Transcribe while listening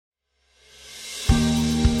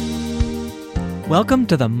Welcome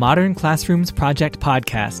to the Modern Classrooms Project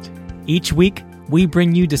podcast. Each week, we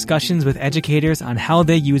bring you discussions with educators on how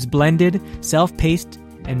they use blended, self-paced,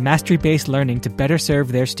 and mastery-based learning to better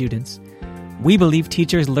serve their students. We believe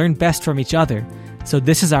teachers learn best from each other, so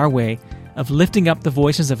this is our way of lifting up the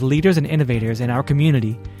voices of leaders and innovators in our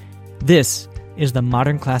community. This is the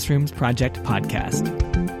Modern Classrooms Project podcast.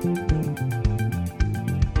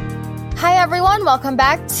 Hi, everyone. Welcome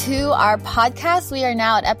back to our podcast. We are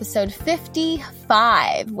now at episode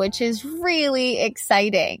 55, which is really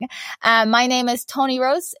exciting. My name is Tony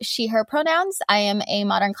Rose, she, her pronouns. I am a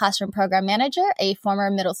Modern Classroom Program Manager, a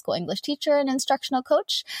former middle school English teacher and instructional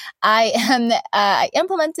coach. I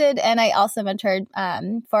implemented and I also mentored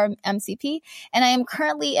for MCP, and I am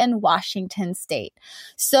currently in Washington State.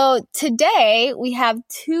 So today we have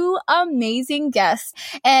two amazing guests,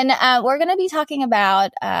 and we're going to be talking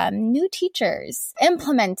about new teachers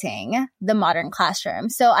implementing the modern classroom.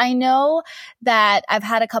 So I know that I've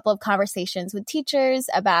had a couple of conversations with teachers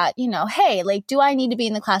about, hey, do I need to be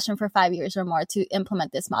in the classroom for 5 years or more to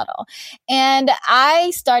implement this model? And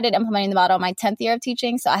I started implementing the model in my 10th year of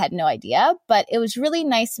teaching, so I had no idea, but it was really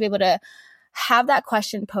nice to be able to have that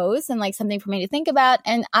question posed and something for me to think about.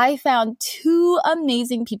 And I found two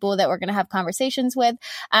amazing people that we're going to have conversations with.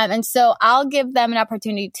 And so I'll give them an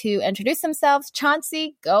opportunity to introduce themselves.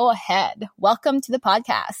 Chauncey, go ahead. Welcome to the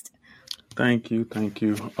podcast. Thank you.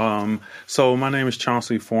 So my name is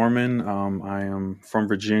Chauncey Foreman. I am from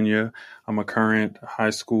Virginia. I'm a current high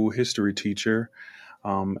school history teacher.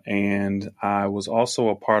 And I was also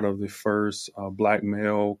a part of the first Black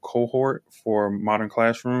male cohort for Modern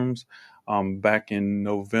Classrooms back in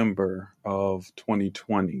November of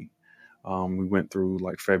 2020. We went through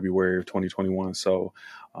February of 2021. So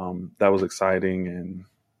that was exciting, and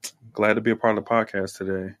glad to be a part of the podcast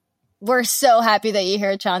today. We're so happy that you're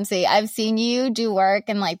here, Chauncey. I've seen you do work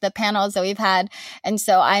in the panels that we've had. And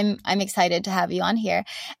so I'm excited to have you on here.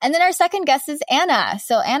 And then our second guest is Anna.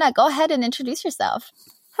 So Anna, go ahead and introduce yourself.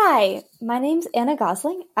 Hi, my name's Anna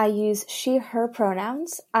Gosling. I use she, her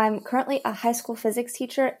pronouns. I'm currently a high school physics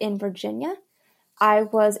teacher in Virginia. I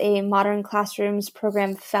was a Modern Classrooms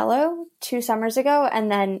Program Fellow 2 summers ago, and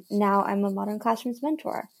then now I'm a Modern Classrooms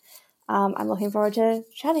mentor. I'm looking forward to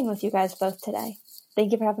chatting with you guys both today.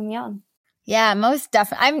 Thank you for having me on. Yeah, most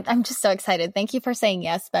definitely. I'm just so excited. Thank you for saying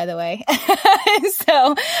yes, by the way.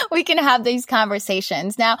 So we can have these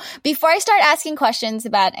conversations. Now, before I start asking questions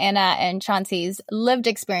about Anna and Chauncey's lived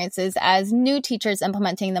experiences as new teachers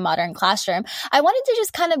implementing the modern classroom, I wanted to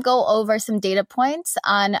just kind of go over some data points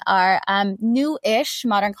on our new-ish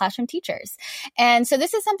modern classroom teachers. And so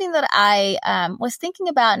this is something that I was thinking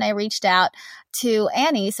about, and I reached out to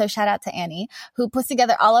Annie. So shout out to Annie, who puts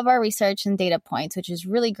together all of our research and data points, which is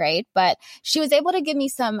really great. But she was able to give me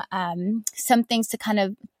some things to kind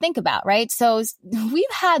of think about, right? So we've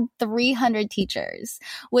had 300 teachers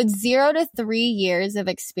with 0 to 3 years of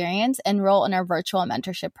experience enroll in our virtual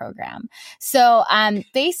mentorship program. So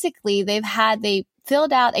basically they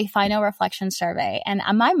filled out a final reflection survey, and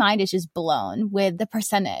my mind is just blown with the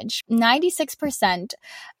percentage. 96%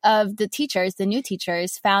 of the teachers, the new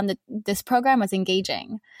teachers, found that this program was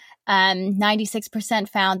engaging. 96%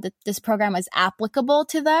 found that this program was applicable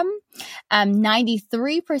to them.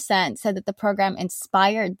 93% said that the program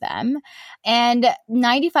inspired them. And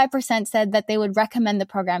 95% said that they would recommend the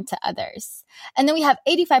program to others. And then we have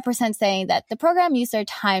 85% saying that the program used their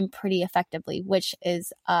time pretty effectively, which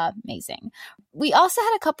is amazing. We also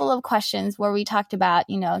had a couple of questions where we talked about,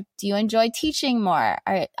 do you enjoy teaching more?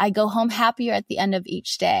 I go home happier at the end of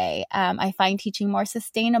each day. I find teaching more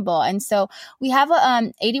sustainable. And so we have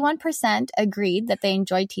 81% agreed that they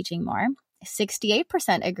enjoy teaching more.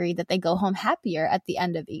 68% agreed that they go home happier at the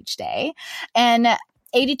end of each day. And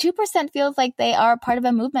 82% feels like they are part of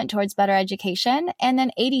a movement towards better education. And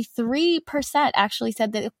then 83% actually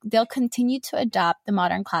said that they'll continue to adopt the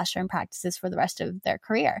modern classroom practices for the rest of their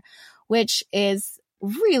career, which is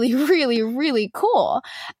really, really, really cool.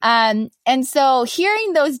 And so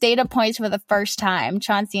hearing those data points for the first time,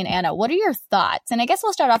 Chauncey and Anna, what are your thoughts? And I guess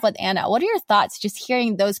we'll start off with Anna. What are your thoughts just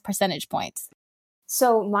hearing those percentage points?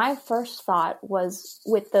 So my first thought was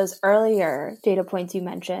with those earlier data points you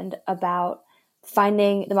mentioned about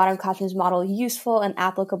finding the modern classrooms model useful and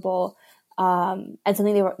applicable, and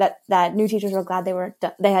something that new teachers were glad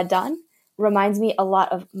they had done, reminds me a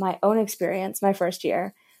lot of my own experience my first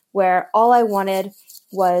year, where all I wanted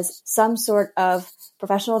was some sort of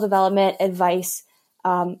professional development advice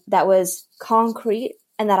that was concrete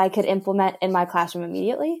and that I could implement in my classroom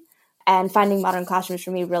immediately. And finding modern classrooms for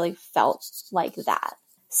me really felt like that.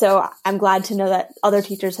 So I'm glad to know that other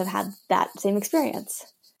teachers have had that same experience.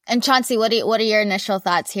 And Chauncey, what are your initial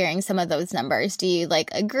thoughts hearing some of those numbers? Do you like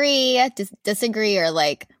agree, disagree, or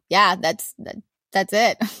like, yeah, that's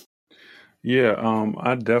it? Yeah,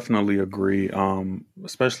 I definitely agree.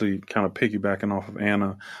 Especially kind of piggybacking off of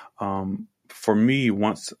Anna. For me,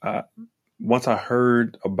 once I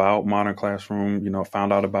heard about Modern Classroom,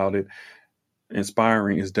 found out about it,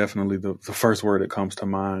 inspiring is definitely the first word that comes to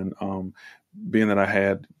mind. Being that I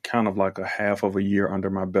had kind of like a half of a year under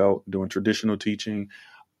my belt doing traditional teaching,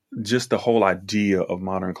 just the whole idea of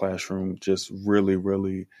Modern Classroom just really,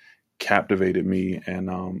 really captivated me and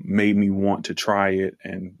made me want to try it.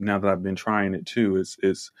 And now that I've been trying it too,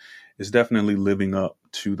 it's definitely living up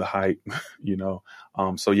to the hype,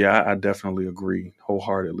 So yeah, I definitely agree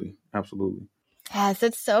wholeheartedly. Absolutely. Yes,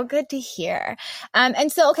 it's so good to hear.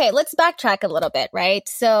 And so, okay, let's backtrack a little bit, right?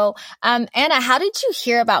 So, Anna, how did you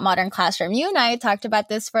hear about Modern Classroom? You and I talked about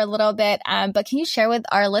this for a little bit, but can you share with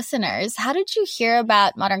our listeners, how did you hear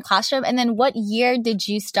about Modern Classroom? And then what year did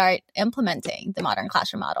you start implementing the Modern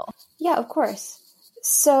Classroom model? Yeah, of course.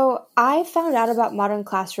 So I found out about Modern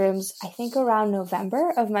Classrooms, I think around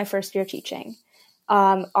November of my first year teaching.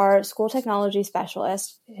 Our school technology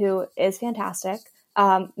specialist, who is fantastic,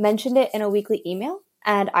 mentioned it in a weekly email,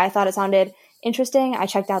 and I thought it sounded interesting. I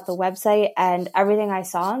checked out the website, and everything I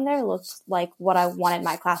saw in there looked like what I wanted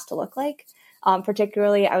my class to look like.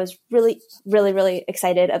 Particularly, I was really, really, really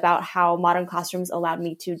excited about how Modern Classrooms allowed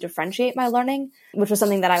me to differentiate my learning, which was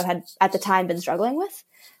something that I had at the time been struggling with.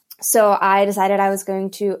 So I decided I was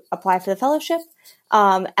going to apply for the fellowship.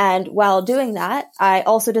 And while doing that, I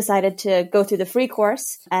also decided to go through the free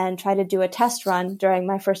course and try to do a test run during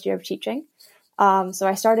my first year of teaching. So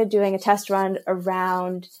I started doing a test run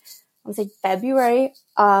around, I would say February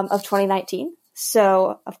of 2019.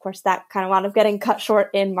 So of course that kind of wound up getting cut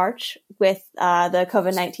short in March with the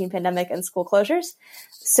COVID-19 pandemic and school closures.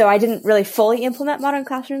 So I didn't really fully implement Modern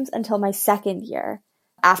Classrooms until my second year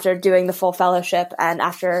after doing the full fellowship and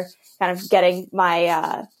after kind of getting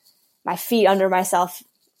my my feet under myself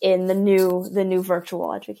in the new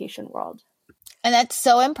virtual education world. And that's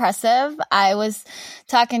so impressive. I was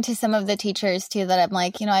talking to some of the teachers too that I'm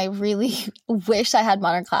like, I really wish I had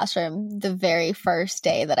Modern Classroom the very first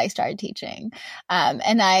day that I started teaching.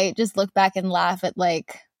 And I just look back and laugh at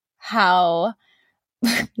like how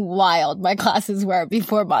wild my classes were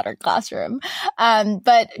before Modern Classroom.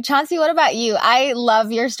 But Chauncey, what about you? I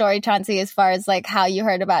love your story, Chauncey, as far as like how you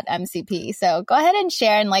heard about MCP. So go ahead and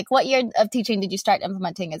share, and like what year of teaching did you start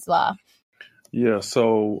implementing as well? Yeah,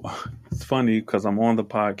 so it's funny because I'm on the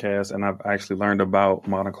podcast and I've actually learned about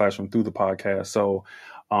Modern Classroom through the podcast. So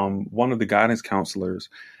one of the guidance counselors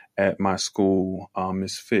at my school,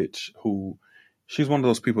 Miss Fitch, she's one of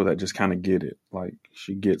those people that just kind of get it, like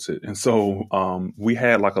she gets it. And so we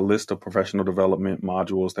had like a list of professional development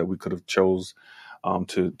modules that we could have chose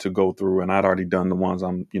to go through. And I'd already done the ones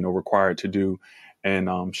I'm, required to do.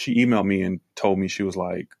 And she emailed me and told me, she was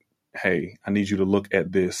like, hey, I need you to look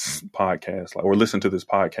at this podcast, or listen to this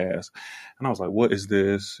podcast. And I was like, what is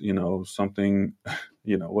this? Something,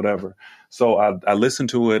 whatever. So I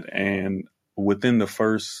listened to it, and within the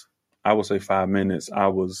first, I would say 5 minutes, I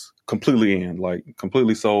was completely in, like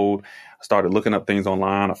completely sold. I started looking up things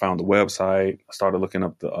online. I found the website. I started looking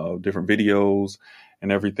up the different videos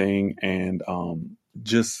and everything. And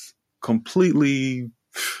just completely,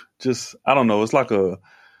 I don't know. It's like a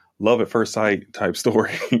love at first sight type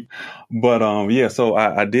story. But yeah, so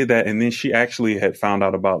I did that. And then she actually had found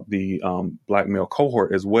out about the Black male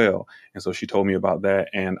cohort as well. And so she told me about that.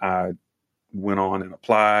 And I went on and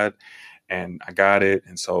applied, and I got it.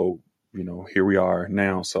 And so, here we are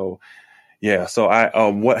now. So yeah, so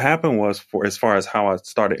what happened was, as far as how I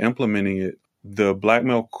started implementing it, the Black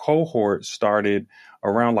male cohort started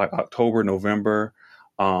around like October, November.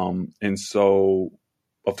 And so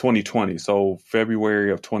of 2020. So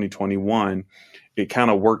February of 2021, it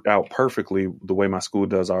kind of worked out perfectly the way my school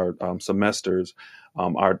does our semesters.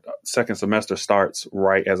 Our second semester starts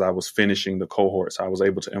right as I was finishing the cohort. So I was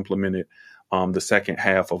able to implement it the second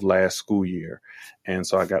half of last school year. And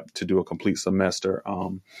so I got to do a complete semester.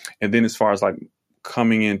 And then as far as like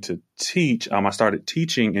coming in to teach, I started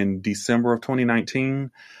teaching in December of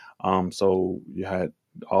 2019. So you had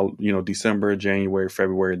all, December, January,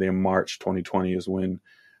 February, then March 2020 is when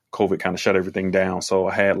COVID kind of shut everything down. So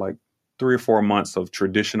I had like 3 or 4 months of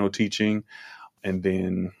traditional teaching, and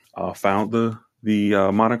then found the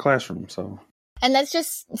Modern Classroom. So. And that's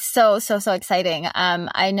just so exciting.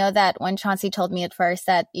 I know that when Chauncey told me at first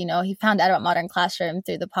that, he found out about Modern Classroom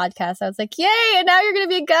through the podcast, I was like, yay, and now you're going to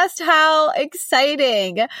be a guest. How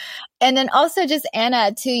exciting. And then also just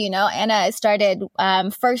Anna too, Anna started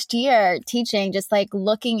first year teaching, just like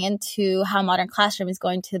looking into how Modern Classroom is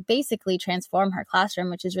going to basically transform her classroom,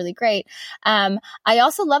 which is really great. I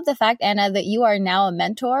also love the fact, Anna, that you are now a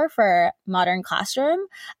mentor for Modern Classroom.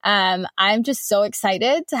 I'm just so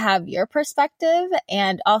excited to have your perspective.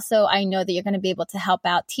 And also I know that you're going to be able to help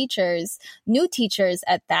out teachers, new teachers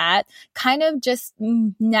at that, kind of just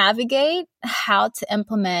navigate how to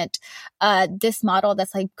implement this model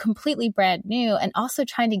that's like completely brand new, and also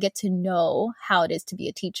trying to get to know how it is to be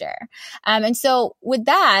a teacher. And so with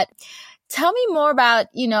that, tell me more about,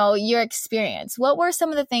 your experience. What were some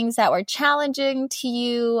of the things that were challenging to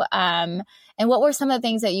you? And what were some of the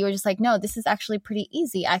things that you were just like, no, this is actually pretty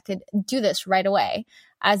easy. I could do this right away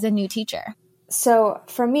as a new teacher. So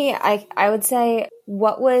for me, I would say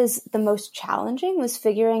what was the most challenging was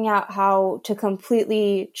figuring out how to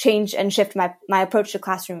completely change and shift my approach to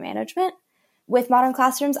classroom management. With Modern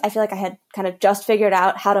Classrooms, I feel like I had kind of just figured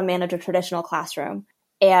out how to manage a traditional classroom.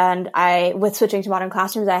 And with switching to Modern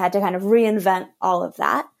Classrooms, I had to kind of reinvent all of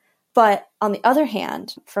that. But on the other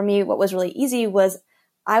hand, for me, what was really easy was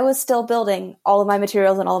I was still building all of my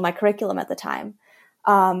materials and all of my curriculum at the time.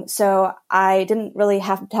 So I didn't really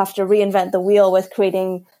have to reinvent the wheel with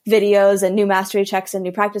creating videos and new mastery checks and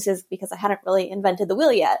new practices, because I hadn't really invented the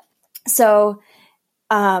wheel yet. So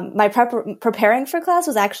my preparing for class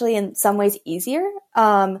was actually in some ways easier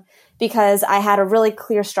because I had a really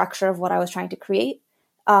clear structure of what I was trying to create.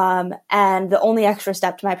 And the only extra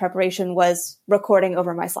step to my preparation was recording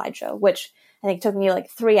over my slideshow, which I think took me like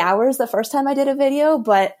 3 hours the first time I did a video,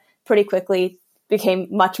 but pretty quickly became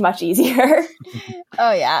much, much easier.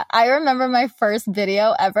 Oh yeah. I remember my first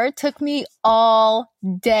video ever took me all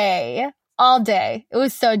day. It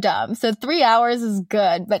was so dumb. So 3 hours is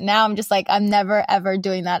good, but now I'm just like, I'm never, ever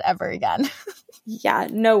doing that ever again. Yeah,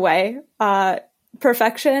 no way.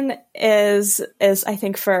 Perfection is I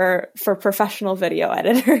think for professional video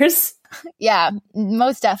editors. Yeah,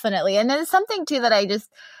 most definitely. And then something too that I just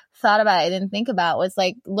thought about, I didn't think about, was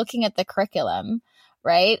like looking at the curriculum,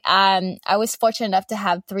 right? I was fortunate enough to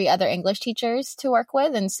have 3 other English teachers to work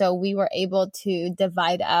with. And so we were able to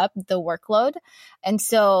divide up the workload. And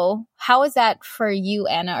so how was that for you,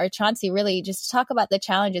 Anna or Chauncey? Really just talk about the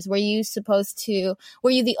challenges. Were you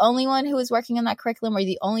the only one who was working on that curriculum? Were you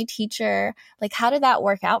the only teacher? Like, how did that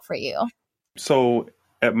work out for you? So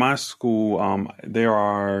at my school, there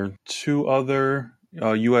are 2 other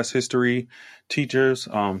U.S. history teachers.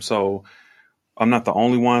 So I'm not the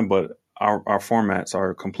only one, but our formats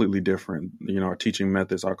are completely different. Our teaching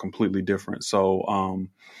methods are completely different. So,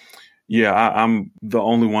 I'm the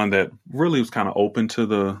only one that really was kind of open to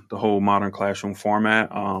the whole Modern Classroom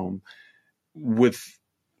format. With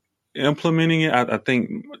implementing it, I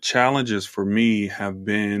think challenges for me have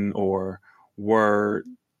been or were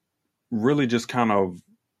really just kind of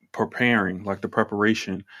preparing, like the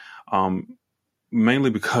preparation,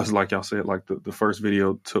 mainly because, like y'all said, like the first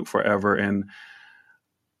video took forever. And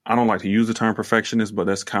I don't like to use the term perfectionist, but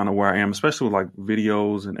that's kind of where I am, especially with like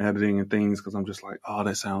videos and editing and things, because I'm just like, oh,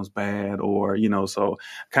 that sounds bad. Or, so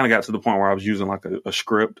I kind of got to the point where I was using like a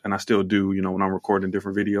script, and I still do, when I'm recording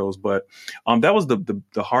different videos. But that was the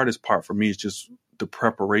hardest part for me, is just the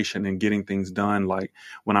preparation and getting things done. Like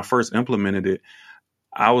when I first implemented it,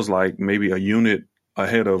 I was like maybe a unit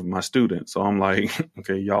ahead of my students. So I'm like,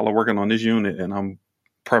 okay, y'all are working on this unit and I'm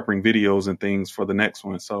prepping videos and things for the next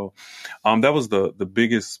one. So that was the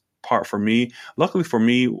biggest part for me. Luckily for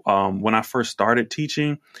me, when I first started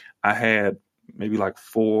teaching, I had maybe like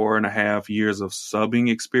 4.5 years of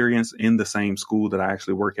subbing experience in the same school that I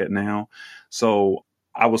actually work at now. So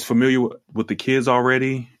I was familiar with the kids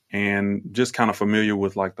already, and just kind of familiar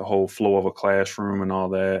with like the whole flow of a classroom and all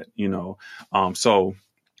that, so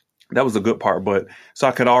that was a good part. But so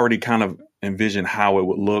I could already kind of envision how it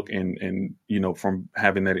would look and from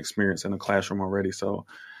having that experience in the classroom already. So,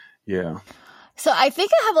 yeah. So I think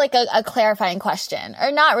I have like a clarifying question,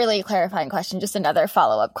 or not really a clarifying question, just another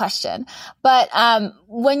follow-up question. But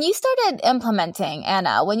when you started implementing,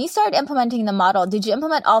 Anna, when you started implementing the model, did you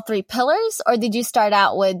implement all 3 pillars, or did you start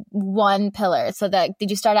out with one pillar? So did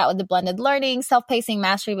you start out with the blended learning, self-pacing,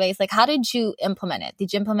 mastery-based? Like, how did you implement it?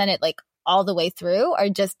 Did you implement it like all the way through, or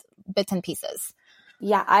just bits and pieces?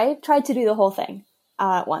 Yeah, I tried to do the whole thing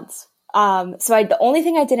once. The only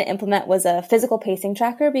thing I didn't implement was a physical pacing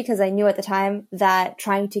tracker, because I knew at the time that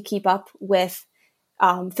trying to keep up with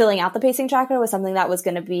filling out the pacing tracker was something that was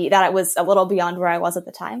a little beyond where I was at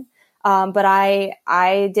the time. But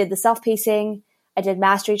I did the self-pacing, I did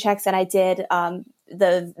mastery checks, and I did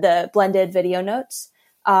the blended video notes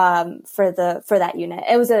for that unit.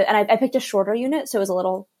 And I picked a shorter unit, so it was a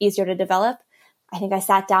little easier to develop. I think I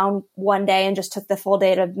sat down one day and just took the full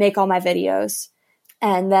day to make all my videos,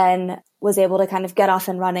 and then was able to kind of get off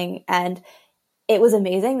and running. And it was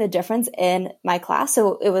amazing, the difference in my class.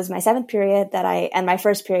 So it was my 7th period and my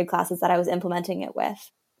first period classes that I was implementing it with,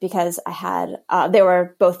 because I had, they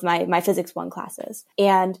were both my Physics 1 classes.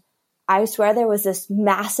 And I swear there was this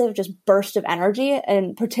massive just burst of energy,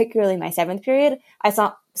 and particularly my 7th period, I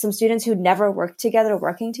saw some students who'd never worked together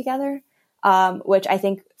working together, which I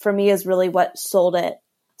think for me is really what sold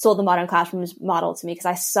the Modern Classrooms model to me, because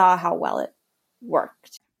I saw how well it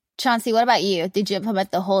worked. Chauncey, what about you? Did you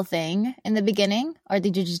implement the whole thing in the beginning, or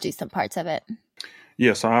did you just do some parts of it?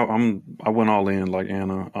 Yes, I went all in like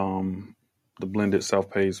Anna. The blended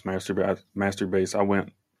self-paced mastery-based, I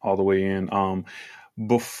went all the way in.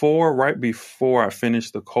 Right before I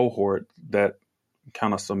finished the cohort, that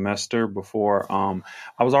kind of semester before,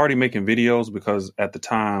 I was already making videos, because at the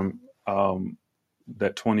time,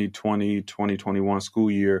 that 2020, 2021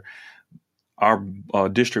 school year, our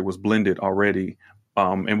district was blended already.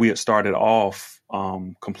 And we had started off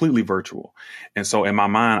completely virtual. And so in my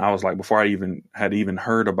mind, I was like, before I had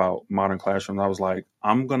heard about Modern Classrooms, I was like,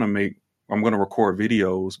 I'm going to record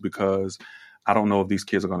videos, because I don't know if these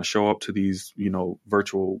kids are going to show up to these,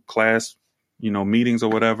 virtual class, meetings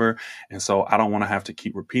or whatever. And so I don't want to have to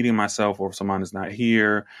keep repeating myself, or if someone is not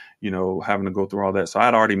here, having to go through all that. So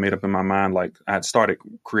I'd already made up in my mind, like I had started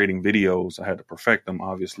creating videos. I had to perfect them,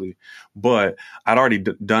 obviously, but I'd already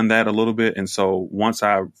done that a little bit. And so once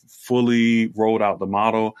I fully rolled out the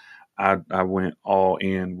model, I went all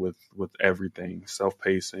in with everything,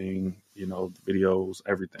 self-pacing, videos,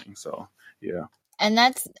 everything. So, yeah. And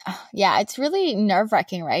it's really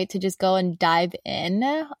nerve-wracking, right? To just go and dive in,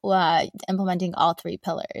 implementing all 3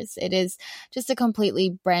 pillars. It is just a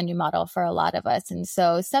completely brand new model for a lot of us. And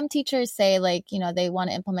so some teachers say they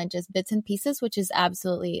want to implement just bits and pieces, which is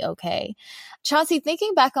absolutely okay. Chauncey,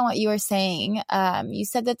 thinking back on what you were saying, you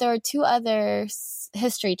said that there are 2 other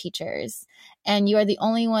history teachers, and you are the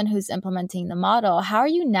only one who's implementing the model. How are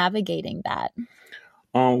you navigating that?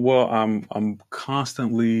 Well, I'm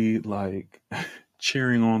constantly like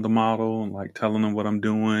cheering on the model and like telling them what I'm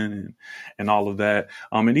doing and all of that.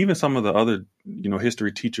 And even some of the other,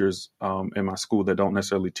 history teachers in my school that don't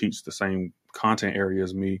necessarily teach the same content area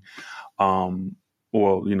as me, or,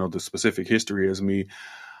 the specific history as me.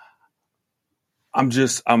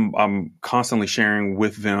 I'm constantly sharing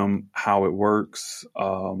with them how it works,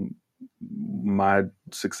 my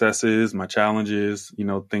successes, my challenges,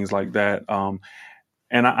 things like that.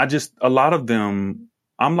 And a lot of them,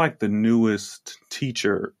 I'm like the newest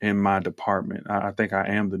teacher in my department. I think I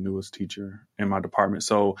am the newest teacher in my department.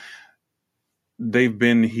 So they've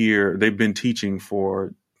been teaching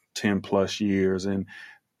for 10 plus years. And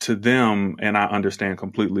to them, and I understand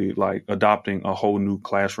completely, like adopting a whole new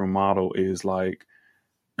classroom model is like,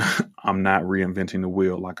 I'm not reinventing the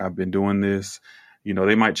wheel. Like I've been doing this,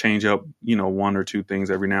 they might change up, 1 or 2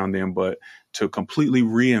 things every now and then, but to completely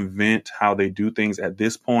reinvent how they do things at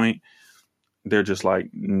this point, they're just like,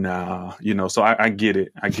 nah, so I get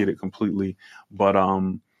it. I get it completely. But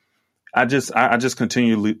I just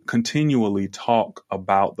continually talk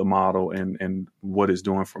about the model and what it's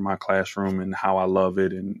doing for my classroom and how I love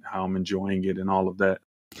it and how I'm enjoying it and all of that.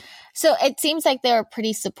 So it seems like they were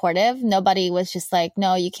pretty supportive. Nobody was just like,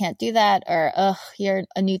 no, you can't do that. Or, you're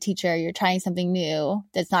a new teacher. You're trying something new.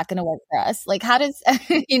 That's not going to work for us. Like, how does,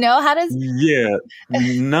 Yeah,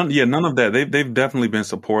 none of that. They've definitely been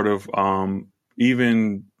supportive.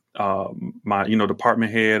 Even my,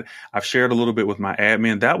 department head, I've shared a little bit with my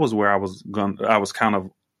admin. That was where I was kind of,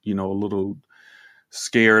 a little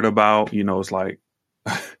scared about, it's like,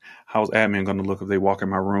 how's admin going to look if they walk in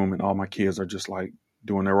my room and all my kids are just like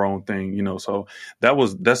doing their own thing, so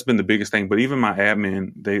that's been the biggest thing. But even my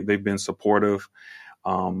admin, they've been supportive.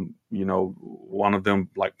 One of them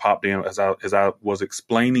like popped in as I was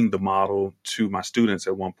explaining the model to my students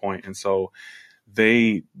at one point. And so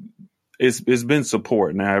it's been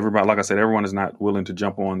support. Now, everybody, like I said, everyone is not willing to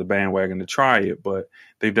jump on the bandwagon to try it, but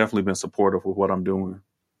they've definitely been supportive with what I'm doing.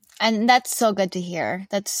 And that's so good to hear.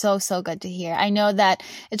 That's so good to hear. I know that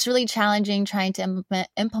it's really challenging trying to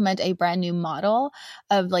implement a brand new model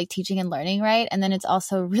of like teaching and learning, right? And then it's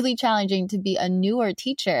also really challenging to be a newer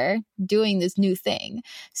teacher doing this new thing.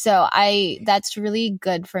 So that's really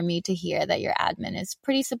good for me to hear that your admin is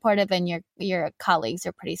pretty supportive and your colleagues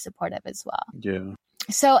are pretty supportive as well. Yeah.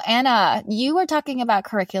 So Anna, you were talking about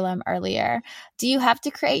curriculum earlier. Do you have to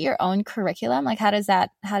create your own curriculum? Like, how does that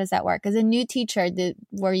work? As a new teacher,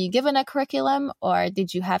 were you given a curriculum, or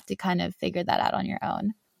did you have to kind of figure that out on your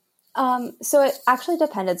own? So it actually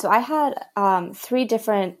depended. So I had 3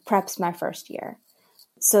 different preps my first year.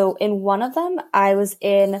 So in one of them, I was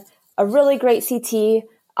in a really great CT,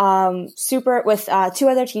 super with 2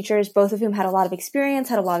 other teachers, both of whom had a lot of experience,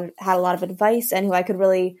 had a lot of advice, and who I could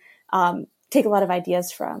really take a lot of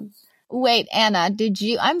ideas from. Wait, Anna,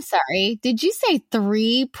 I'm sorry, did you say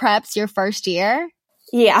 3 preps your first year?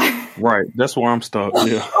 Yeah. Right. That's where I'm stuck.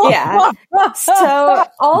 Yeah. Yeah. So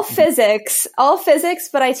all physics,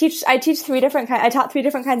 but I taught 3 different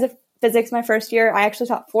kinds of physics my first year. I actually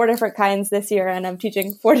taught 4 different kinds this year, and I'm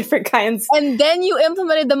teaching 4 different kinds. And then you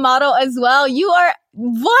implemented the model as well. You are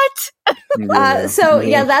what?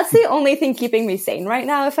 Yeah, that's the only thing keeping me sane right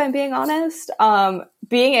now, if I'm being honest.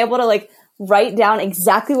 Being able to write down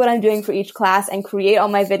exactly what I'm doing for each class and create all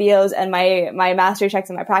my videos and my mastery checks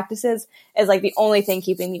and my practices is the only thing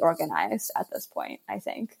keeping me organized at this point, I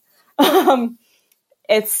think.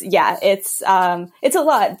 It's a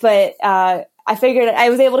lot, but I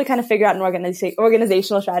was able to kind of figure out an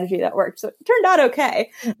organizational strategy that worked. So it turned out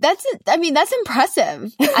okay. That's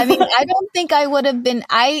impressive. I don't think I would have been,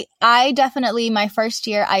 I definitely, my first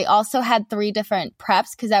year, I also had 3 different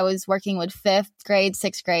preps because I was working with 5th grade,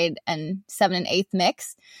 6th grade, and 7th and 8th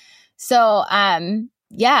mix. So,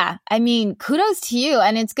 yeah, kudos to you.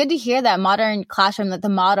 And it's good to hear that modern classroom, that the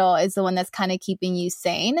model is the one that's kind of keeping you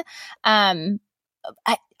sane. I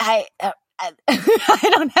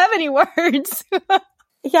don't have any words.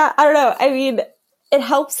 Yeah, I don't know. It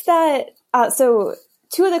helps that, so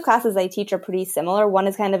 2 of the classes I teach are pretty similar. One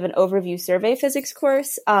is kind of an overview survey physics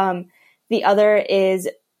course. The other is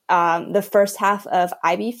the first half of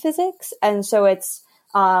IB physics. And so it's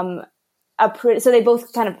so they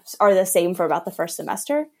both kind of are the same for about the first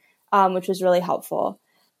semester, which was really helpful.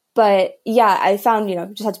 But yeah, I found,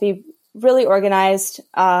 just had to be really organized.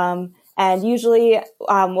 And usually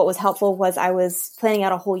what was helpful was I was planning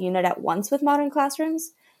out a whole unit at once with modern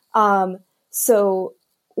classrooms. So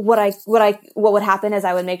what would happen is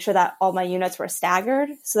I would make sure that all my units were staggered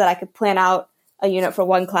so that I could plan out a unit for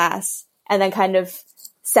one class and then kind of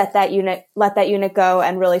let that unit go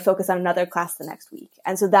and really focus on another class the next week.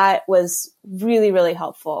 And so that was really, really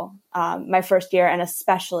helpful my first year and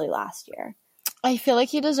especially last year. I feel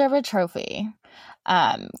like you deserve a trophy.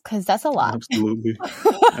 Because that's a lot. Absolutely.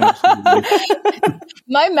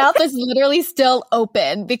 My mouth is literally still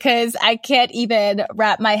open because I can't even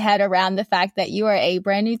wrap my head around the fact that you are a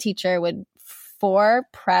brand new teacher with 4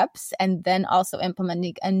 preps and then also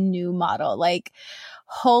implementing a new model.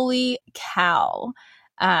 Holy cow.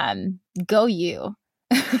 Go you.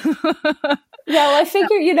 Yeah, well, I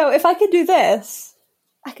figure, if I can do this,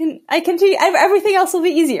 I can do everything else will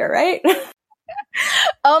be easier, right?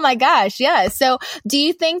 Oh my gosh. Yeah. So do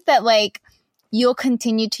you think that you'll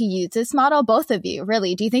continue to use this model? Both of you,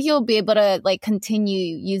 really? Do you think you'll be able to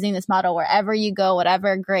continue using this model wherever you go,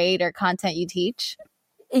 whatever grade or content you teach?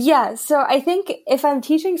 Yeah. So I think if I'm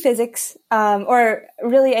teaching physics, or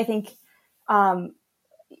really, I think,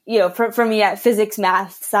 for me, physics,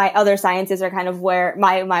 math, other sciences are kind of where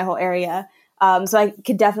my whole area. So I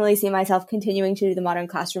could definitely see myself continuing to do the modern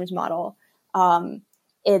classrooms model,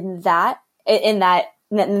 in that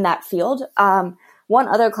field. One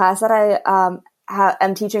other class that I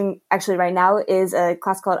am teaching actually right now is a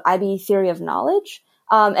class called IB Theory of Knowledge.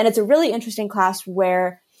 And it's a really interesting class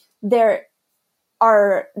where there's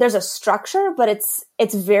a structure, but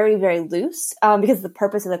it's very, very loose, because the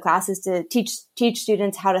purpose of the class is to teach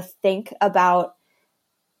students how to think about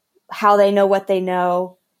how they know what they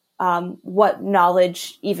know, what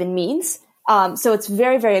knowledge even means. So it's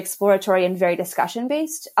very, very exploratory and very discussion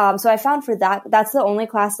based. So I found for that's the only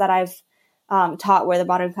class that I've taught where the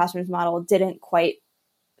modern classrooms model didn't quite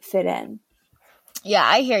fit in. Yeah,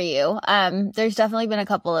 I hear you. There's definitely been a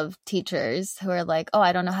couple of teachers who are like, oh,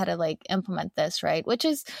 I don't know how to implement this, right? Which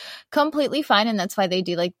is completely fine. And that's why they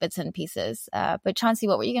do bits and pieces. But Chauncey,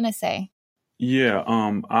 what were you going to say? Yeah,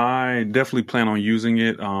 I definitely plan on using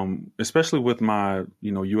it, especially with my,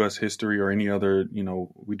 U.S. history or any other,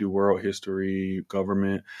 we do world history,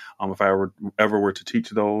 government, if I ever were to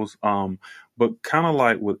teach those. But kind of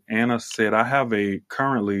like what Anna said, I have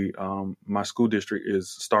currently, my school district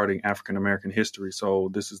is starting African American history.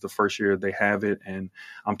 So this is the first year they have it, and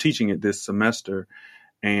I'm teaching it this semester.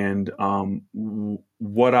 And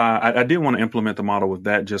what I did want to implement the model with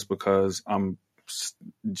that just because I'm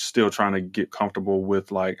still trying to get comfortable with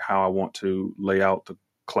how I want to lay out the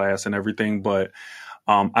class and everything. But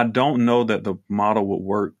I don't know that the model would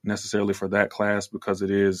work necessarily for that class because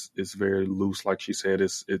it's very loose. Like she said,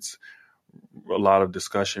 it's a lot of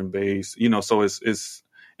discussion based, so it's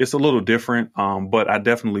a little different. But I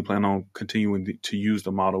definitely plan on continuing to use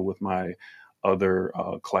the model with my other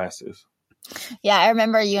classes. Yeah, I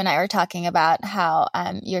remember you and I were talking about how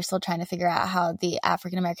you're still trying to figure out how the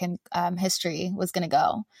African American history was going to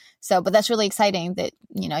go. So, but that's really exciting that,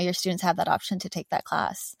 your students have that option to take that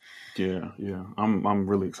class. Yeah. I'm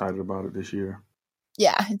really excited about it this year.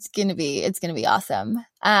 Yeah, it's gonna be awesome.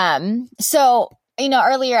 So,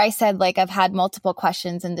 earlier I said, I've had multiple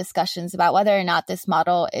questions and discussions about whether or not this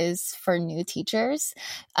model is for new teachers.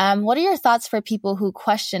 What are your thoughts for people who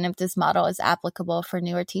question if this model is applicable for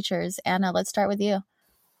newer teachers? Anna, let's start with you.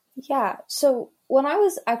 Yeah. So when I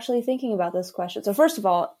was actually thinking about this question, so first of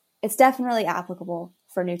all, it's definitely applicable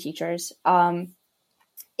for new teachers.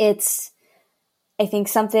 It's, I think,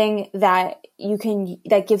 something that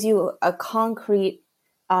that gives you a concrete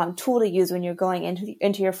tool to use when you're going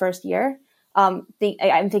into your first year. I'm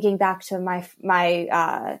thinking back to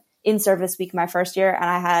my in-service week, my first year, and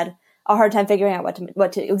I had a hard time figuring out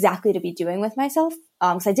what to exactly to be doing with myself.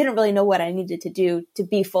 Because I didn't really know what I needed to do to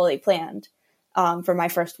be fully planned for my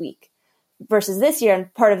first week. Versus this year,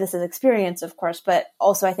 and part of this is experience, of course, but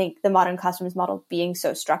also I think the Modern Classrooms model being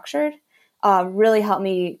so structured really helped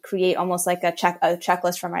me create almost like a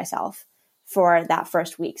checklist for myself for that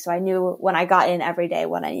first week. So I knew when I got in every day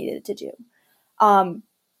what I needed to do. On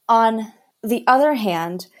the other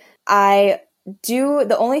hand, the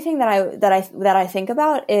only thing that I think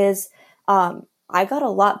about is I got a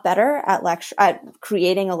lot better at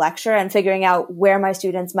creating a lecture and figuring out where my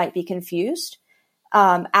students might be confused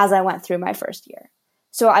as I went through my first year.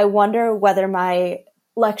 So I wonder whether my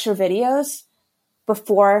lecture videos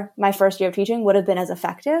before my first year of teaching would have been as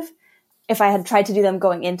effective if I had tried to do them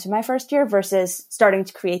going into my first year versus starting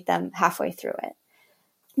to create them halfway through it.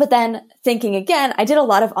 But then thinking again, I did a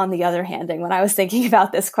lot of on the other handing when I was thinking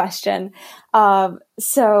about this question.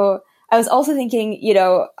 So I was also thinking,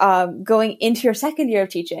 going into your second year of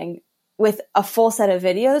teaching with a full set of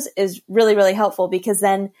videos is really, really helpful because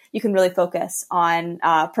then you can really focus on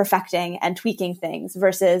perfecting and tweaking things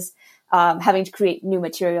versus having to create new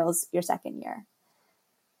materials your second year.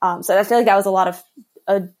 So I feel like that was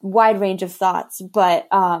a wide range of thoughts, but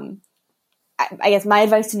I guess my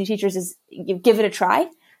advice to new teachers is you give it a try.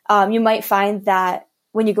 You might find that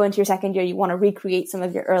when you go into your second year, you want to recreate some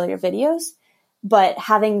of your earlier videos, but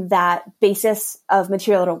having that basis of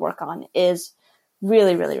material to work on is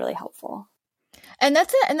really, really, really helpful. And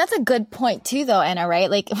that's a good point too, though, Anna,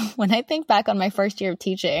 right? When I think back on my first year of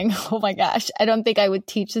teaching, oh my gosh, I don't think I would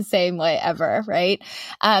teach the same way ever, right?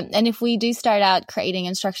 And if we do start out creating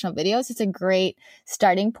instructional videos, it's a great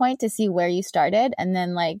starting point to see where you started. And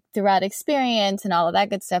then throughout experience and all of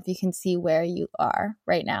that good stuff, you can see where you are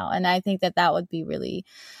right now. And I think that would be really,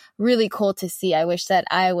 really cool to see. I wish that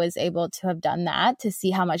I was able to have done that to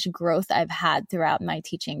see how much growth I've had throughout my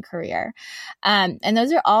teaching career. And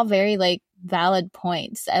those are all very valid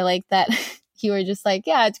points. I like that you were just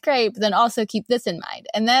yeah, it's great, but then also keep this in mind.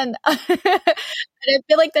 And then and I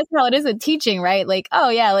feel like that's how it is with teaching, right? Oh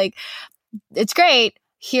yeah, it's great.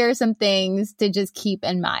 Here are some things to just keep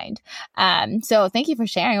in mind. So thank you for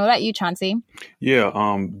sharing. What about you, Chauncey? Yeah,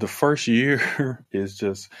 the first year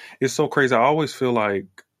it's so crazy. I always feel like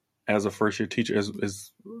as a first year teacher,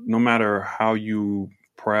 is no matter how you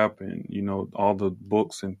prep and, all the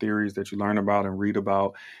books and theories that you learn about and read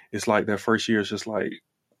about, it's that first year is just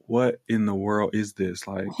what in the world is this?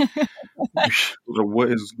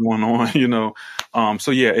 What is going on,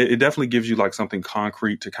 So yeah, it definitely gives you something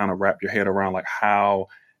concrete to kind of wrap your head around how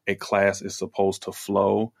a class is supposed to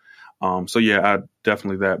flow. So yeah, I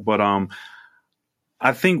definitely that. But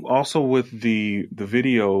I think also with the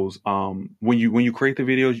videos, when you create the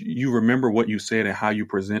videos, you remember what you said and how you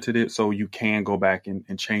presented it, so you can go back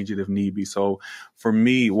and change it if need be. So for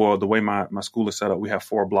me, the way my school is set up, we have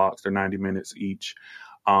 4 blocks. They're 90 minutes each.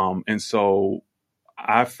 And so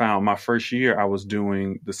I found my first year I was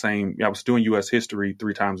doing the same. I was doing U.S. history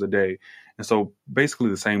 3 times a day. And so basically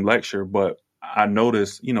the same lecture. But I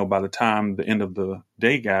noticed, by the time the end of the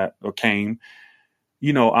day came,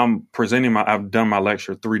 I've done my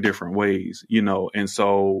lecture 3 different ways, and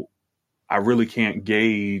so I really can't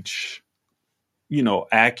gauge,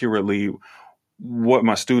 accurately what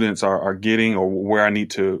my students are getting or where I need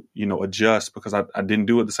to, adjust because I didn't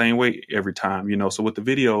do it the same way every time, So with the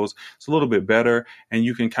videos, it's a little bit better and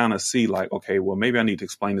you can kind of see okay, well, maybe I need to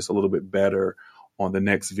explain this a little bit better on the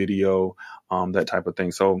next video, that type of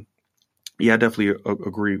thing. So yeah, I definitely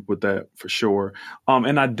agree with that for sure.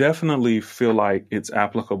 And I definitely feel like it's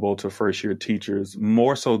applicable to first year teachers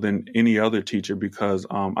more so than any other teacher because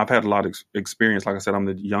I've had a lot of experience. Like I said, I'm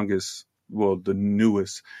the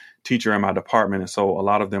newest teacher in my department. And so a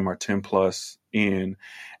lot of them are 10 plus in.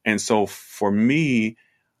 And so for me,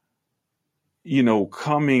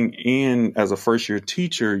 coming in as a first year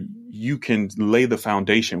teacher, you can lay the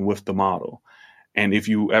foundation with the model. And if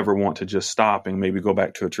you ever want to just stop and maybe go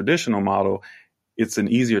back to a traditional model, it's an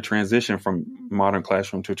easier transition from modern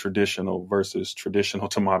classroom to traditional versus traditional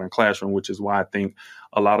to modern classroom, which is why I think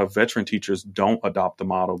a lot of veteran teachers don't adopt the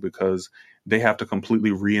model, because they have to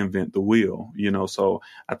completely reinvent the wheel, So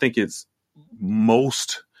I think it's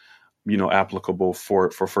most, applicable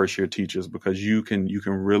for first year teachers, because you can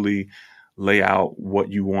really lay out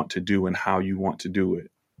what you want to do and how you want to do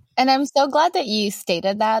it. And I'm so glad that you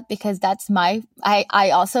stated that, because that's I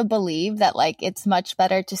also believe that it's much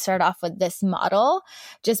better to start off with this model,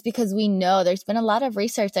 just because we know there's been a lot of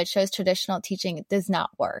research that shows traditional teaching does not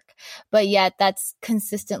work. But yet that's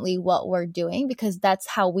consistently what we're doing, because that's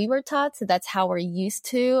how we were taught. So that's how we're used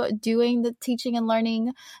to doing the teaching and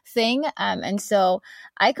learning thing. And so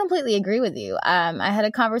I completely agree with you. I had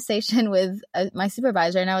a conversation with my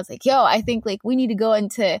supervisor, and I was like, I think we need to go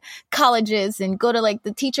into colleges and go to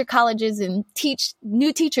the teacher colleges and teach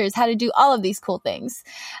new teachers how to do all of these cool things.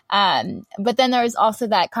 But then there was also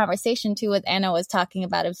that conversation too with Anna was talking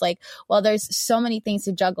about. It was there's so many things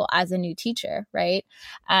to juggle as a new teacher, right?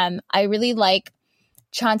 I really like,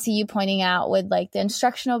 Chauncey, you pointing out with the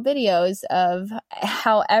instructional videos of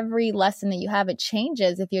how every lesson that you have, it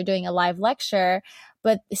changes if you're doing a live lecture.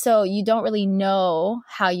 But so you don't really know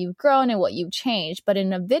how you've grown and what you've changed. But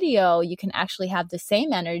in a video, you can actually have the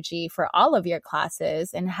same energy for all of your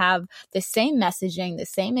classes and have the same messaging, the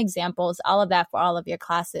same examples, all of that for all of your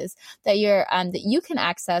classes that that you can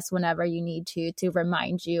access whenever you need to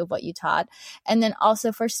remind you of what you taught. And then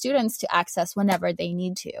also for students to access whenever they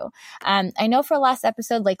need to. I know for last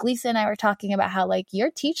episode, Lisa and I were talking about how your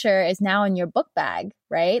teacher is now in your book bag,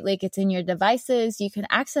 right? It's in your devices. You can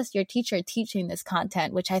access your teacher teaching this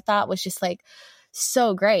content, which I thought was just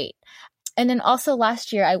so great. And then also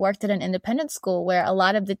last year, I worked at an independent school where a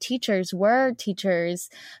lot of the teachers were teachers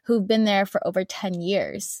who've been there for over 10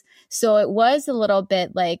 years. So it was a little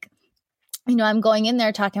bit I'm going in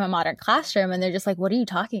there talking about modern classroom, and they're just what are you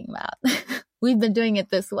talking about? We've been doing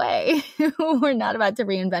it this way. We're not about to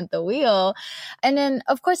reinvent the wheel. And then,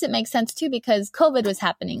 of course, it makes sense too, because COVID was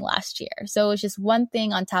happening last year. So it was just one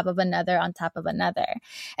thing on top of another on top of another.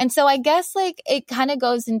 And so I guess it kind of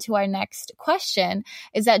goes into our next question,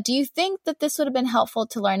 is that do you think that this would have been helpful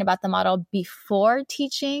to learn about the model before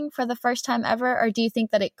teaching for the first time ever? Or do you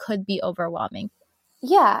think that it could be overwhelming?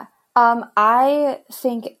 Yeah. I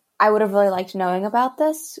think I would have really liked knowing about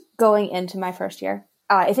this going into my first year.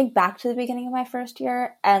 I think back to the beginning of my first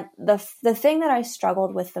year, and the thing that I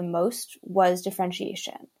struggled with the most was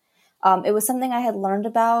differentiation. It was something I had learned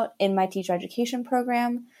about in my teacher education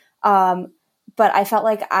program, but I felt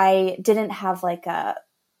like I didn't have a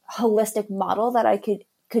holistic model that I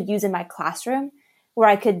could use in my classroom, where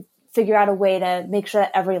I could figure out a way to make sure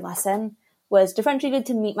that every lesson was differentiated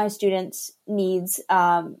to meet my students' needs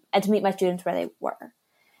and to meet my students where they were.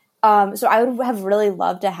 So I would have really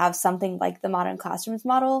loved to have something like the Modern Classrooms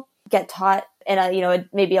model get taught in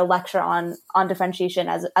maybe a lecture on differentiation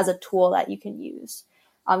as a tool that you can use.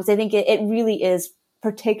 So I think it really is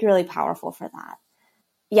particularly powerful for that.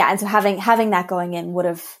 Yeah. And so having that going in would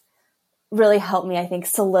have really helped me, I think,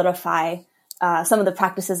 solidify some of the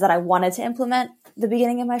practices that I wanted to implement at the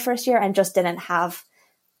beginning of my first year and just didn't have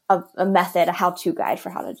a method, a how-to guide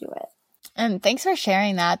for how to do it. And thanks for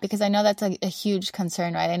sharing that, because I know that's a huge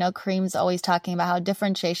concern, right? I know Kareem's always talking about how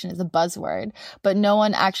differentiation is a buzzword, but no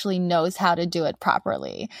one actually knows how to do it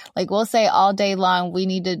properly. We'll say all day long, we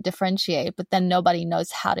need to differentiate, but then nobody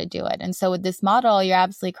knows how to do it. And so with this model, you're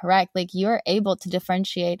absolutely correct. You're able to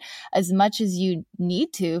differentiate as much as you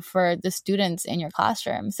need to for the students in your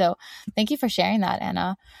classroom. So thank you for sharing that,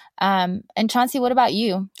 Anna. And Chauncey, what about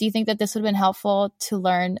you? Do you think that this would have been helpful to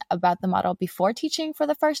learn about the model before teaching for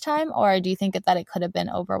the first time, or do you think that it could have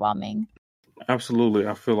been overwhelming? Absolutely.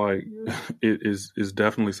 I feel like it is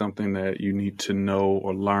definitely something that you need to know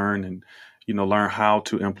or learn and, learn how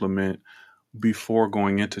to implement before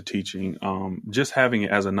going into teaching. Just having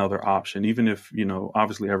it as another option, even if,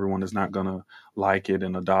 obviously everyone is not going to like it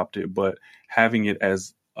and adopt it, but having it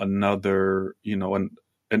as another,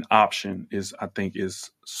 an option I think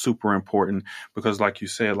is super important, because like you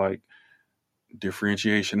said,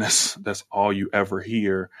 differentiation, that's all you ever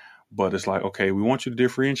hear. But it's okay, we want you to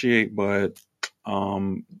differentiate, but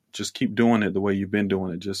just keep doing it the way you've been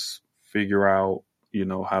doing it. Just figure out,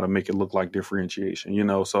 how to make it look like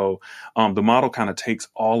differentiation, So the model kind of takes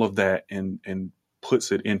all of that and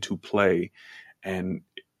puts it into play, and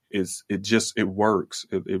it works.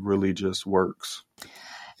 It really just works.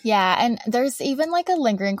 Yeah. And there's even like a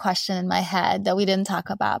lingering question in my head that we didn't talk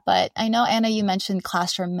about. But I know, Anna, you mentioned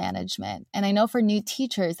classroom management. And I know for new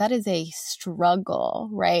teachers, that is a struggle,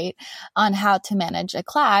 right? On how to manage a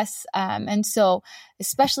class. And so,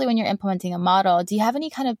 especially when you're implementing a model, do you have any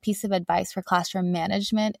kind of piece of advice for classroom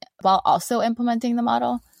management while also implementing the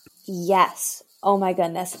model? Yes. Oh my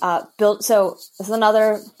goodness. So this is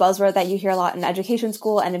another buzzword that you hear a lot in education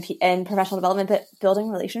school and in professional development, but building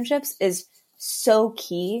relationships is so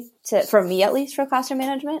key for me, at least, for classroom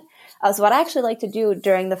management. So what I actually like to do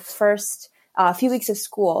during the first few weeks of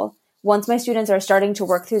school, once my students are starting to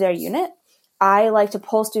work through their unit, I like to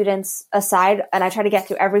pull students aside and I try to get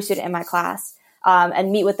through every student in my class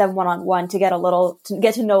and meet with them one-on-one to get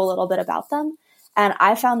to know a little bit about them. And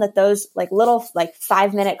I found that those little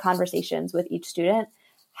 5-minute conversations with each student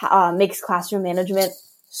makes classroom management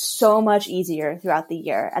so much easier throughout the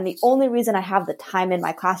year. And the only reason I have the time in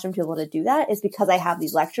my classroom to be able to do that is because I have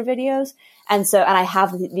these lecture videos. And I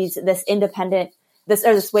have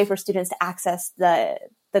this way for students to access the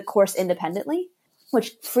course independently,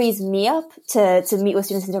 which frees me up to meet with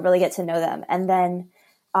students and to really get to know them. And then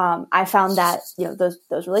I found that,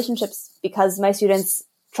 those relationships, because my students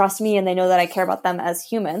trust me and they know that I care about them as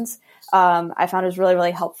humans, I found it was really,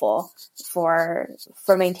 really helpful for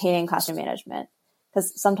maintaining classroom management.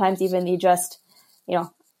 Because sometimes even you just,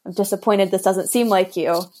 I'm disappointed this doesn't seem like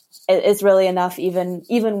you. It's really enough, even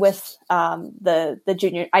with the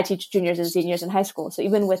junior. I teach juniors and seniors in high school, so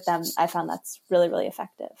even with them, I found that's really, really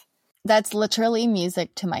effective. That's literally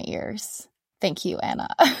music to my ears. Thank you, Anna.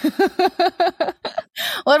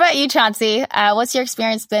 What about you, Chauncey? What's your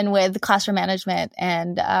experience been with classroom management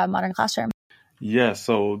and Modern Classroom? Yeah,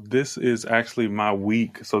 so this is actually my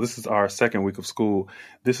week. So this is our second week of school.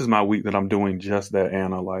 This is my week that I'm doing just that,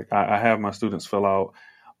 Anna. Like I have my students fill out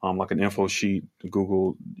like an info sheet,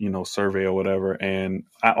 Google, survey or whatever. And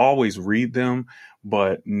I always read them,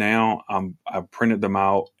 but now I've printed them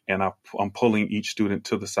out and I'm pulling each student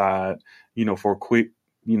to the side, for a quick,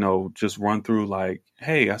 just run through like,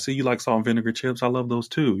 hey, I see you like salt and vinegar chips. I love those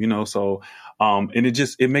too, so and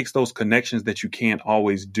it makes those connections that you can't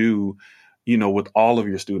always do, with all of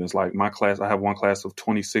your students. Like my class, I have one class of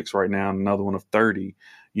 26 right now, and another one of 30,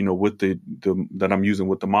 with the that I'm using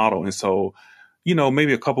with the model. And so,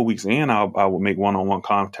 maybe a couple weeks in, I will make one-on-one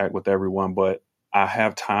contact with everyone, but I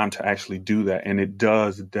have time to actually do that. And it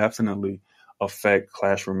does definitely affect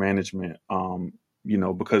classroom management,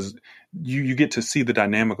 because you get to see the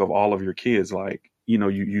dynamic of all of your kids. Like,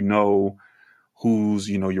 who's,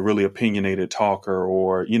 you're really opinionated talker,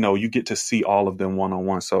 or, you get to see all of them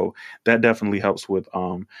one-on-one. So that definitely helps with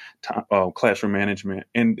classroom management.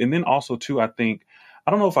 And then also too, I think, I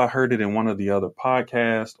don't know if I heard it in one of the other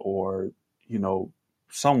podcasts or,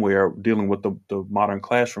 somewhere dealing with the modern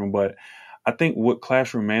classroom, but I think with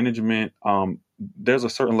classroom management, there's a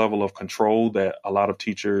certain level of control that a lot of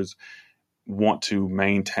teachers want to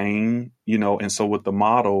maintain, and so with the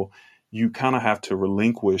model, you kind of have to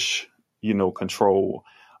relinquish, control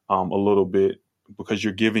a little bit, because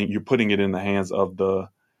you're putting it in the hands of the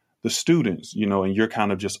students, and you're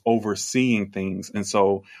kind of just overseeing things. And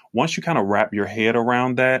so once you kind of wrap your head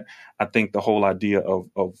around that, I think the whole idea of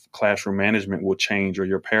classroom management will change, or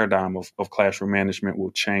your paradigm of classroom management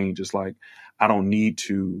will change. It's like, I don't need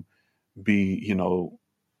to be,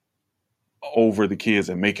 over the kids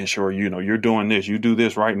and making sure, you're doing this, you do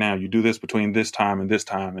this right now, you do this between this time and this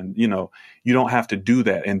time. And, you don't have to do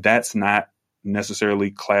that. And that's not necessarily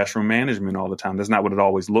classroom management all the time. That's not what it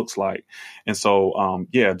always looks like. And so,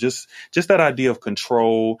 just that idea of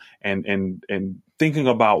control and thinking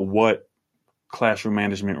about what classroom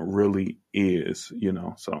management really is,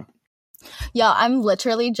 so. Yeah, I'm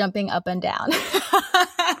literally jumping up and down.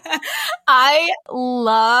 I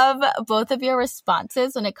love both of your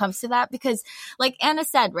responses when it comes to that, because like Anna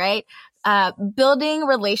said, right? Building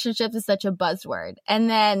relationships is such a buzzword. And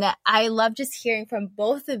then I love just hearing from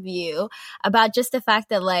both of you about just the fact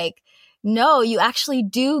that no, you actually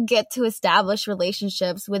do get to establish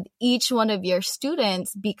relationships with each one of your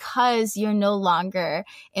students because you're no longer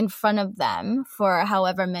in front of them for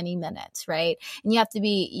however many minutes, right? And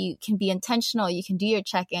you can be intentional, you can do your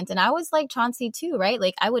check-ins. And I was like Chauncey too, right?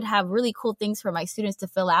 Like I would have really cool things for my students to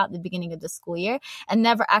fill out at the beginning of the school year and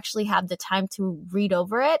never actually have the time to read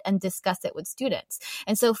over it and discuss it with students.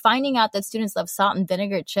 And so finding out that students love salt and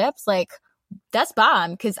vinegar chips, that's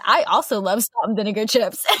bomb, because I also love salt and vinegar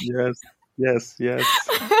chips. Yes.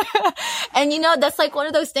 And that's one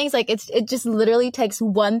of those things, it just literally takes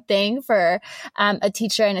one thing for a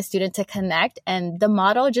teacher and a student to connect, and the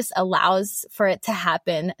model just allows for it to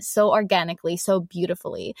happen so organically, so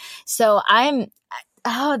beautifully. So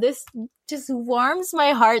this just warms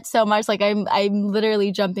my heart so much. Like I'm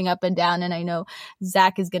literally jumping up and down, and I know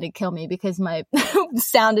Zach is going to kill me because my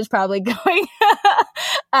sound is probably going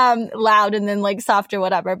loud and then like soft or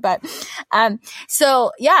whatever. But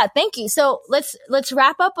so yeah, thank you. So let's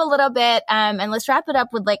wrap up a little bit, and let's wrap it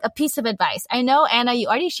up with like a piece of advice. I know, Anna, you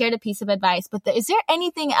already shared a piece of advice, but is there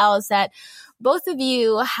anything else that both of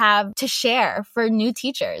you have to share for new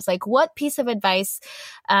teachers? Like, what piece of advice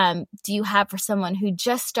do you have for someone who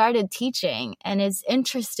just started teaching and is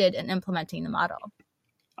interested in implementing the model?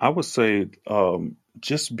 I would say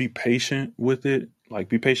just be patient with it. Like,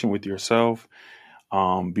 be patient with yourself.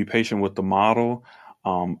 Be patient with the model.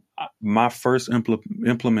 My first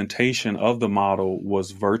implementation of the model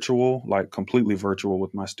was virtual, like completely virtual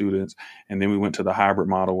with my students. And then we went to the hybrid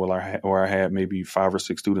model where I had maybe 5 or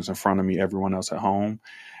 6 students in front of me, everyone else at home.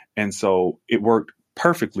 And so it worked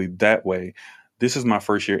perfectly that way. This is my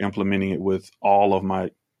first year implementing it with all of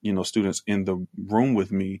my, students in the room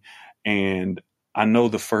with me. And I know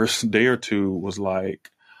the first day or two was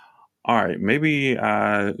like, all right, maybe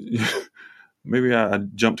I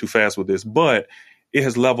jumped too fast with this, but it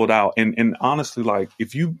has leveled out. And honestly, like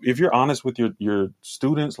if you're honest with your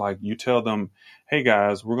students, like you tell them, hey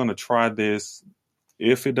guys, we're going to try this.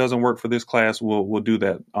 If it doesn't work for this class, we'll do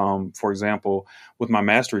that. For example, with my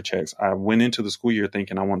mastery checks, I went into the school year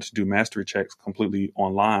thinking I wanted to do mastery checks completely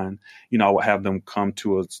online. I would have them come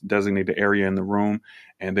to a designated area in the room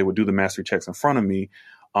and they would do the mastery checks in front of me.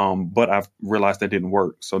 But I've realized that didn't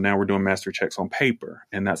work. So now we're doing mastery checks on paper,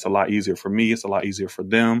 and that's a lot easier for me. It's a lot easier for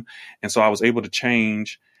them. And so I was able to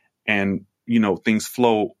change and, things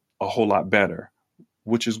flow a whole lot better,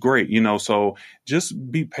 which is great. So just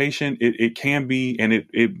be patient. It can be, and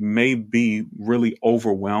it may be really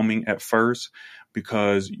overwhelming at first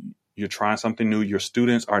because you're trying something new. Your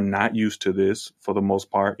students are not used to this for the most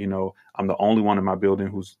part. I'm the only one in my building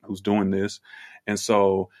who's doing this. And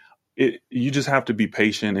so you just have to be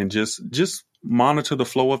patient and just monitor the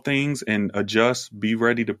flow of things and adjust, be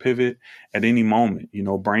ready to pivot at any moment,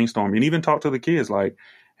 brainstorm, and even talk to the kids like,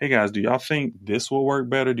 hey guys, do y'all think this will work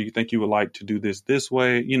better? Do you think you would like to do this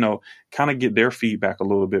way? Kind of get their feedback a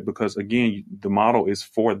little bit, because again, the model is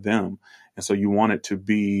for them. And so you want it to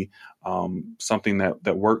be something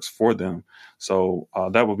that works for them. So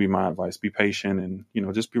that would be my advice. Be patient and,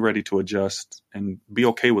 just be ready to adjust and be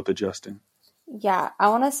okay with adjusting. Yeah, I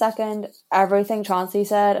want to second everything Chauncey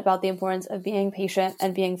said about the importance of being patient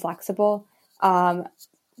and being flexible. One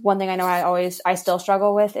thing I know I still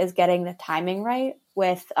struggle with is getting the timing right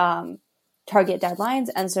with target deadlines.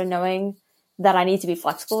 And so knowing that I need to be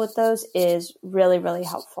flexible with those is really, really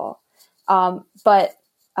helpful. But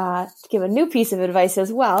to give a new piece of advice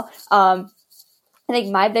as well, I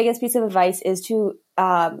think my biggest piece of advice is to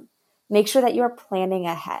make sure that you're planning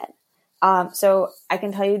ahead. So I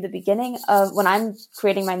can tell you the beginning of when I'm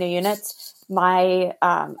creating my new units, I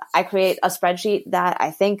create a spreadsheet that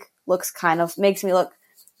I think makes me look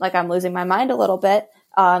like I'm losing my mind a little bit.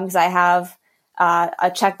 Because I have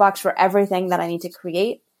a checkbox for everything that I need to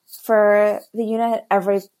create for the unit,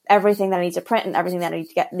 everything that I need to print and everything that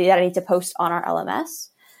I need to post on our LMS.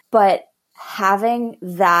 But having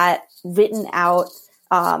that written out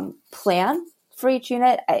plan for each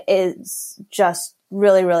unit is just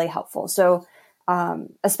really, really helpful. So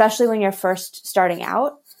especially when you're first starting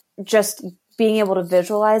out, just being able to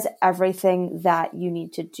visualize everything that you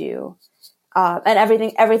need to do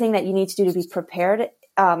and everything that you need to do to be prepared,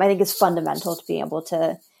 I think is fundamental to being able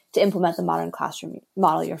to implement the modern classroom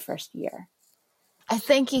model your first year.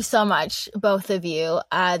 Thank you so much, both of you.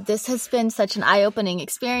 This has been such an eye-opening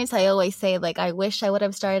experience. I always say, I wish I would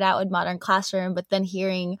have started out with Modern Classroom, but then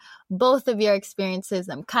hearing both of your experiences,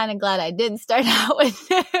 I'm kind of glad I didn't start out with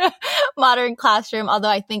Modern Classroom, although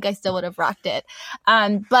I think I still would have rocked it.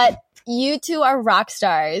 But you two are rock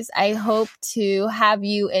stars. I hope to have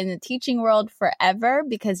you in the teaching world forever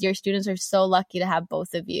because your students are so lucky to have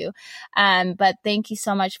both of you. But thank you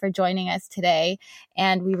so much for joining us today.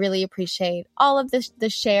 And we really appreciate all of the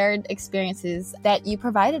shared experiences that you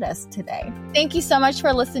provided us today. Thank you so much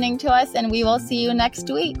for listening to us, and we will see you next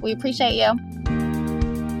week. We appreciate you.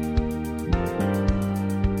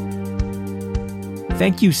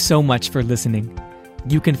 Thank you so much for listening.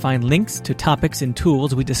 You can find links to topics and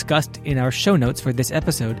tools we discussed in our show notes for this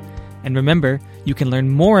episode. And remember, you can learn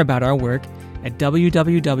more about our work at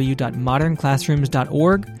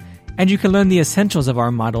www.modernclassrooms.org, and you can learn the essentials of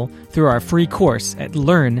our model through our free course at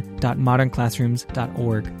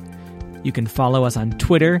learn.modernclassrooms.org. You can follow us on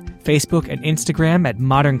Twitter, Facebook, and Instagram at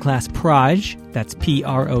modernclassproj, that's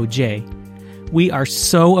P-R-O-J. We are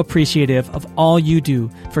so appreciative of all you do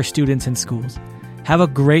for students and schools. Have a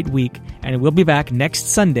great week, and we'll be back next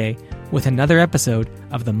Sunday with another episode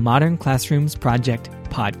of the Modern Classrooms Project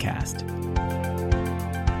podcast.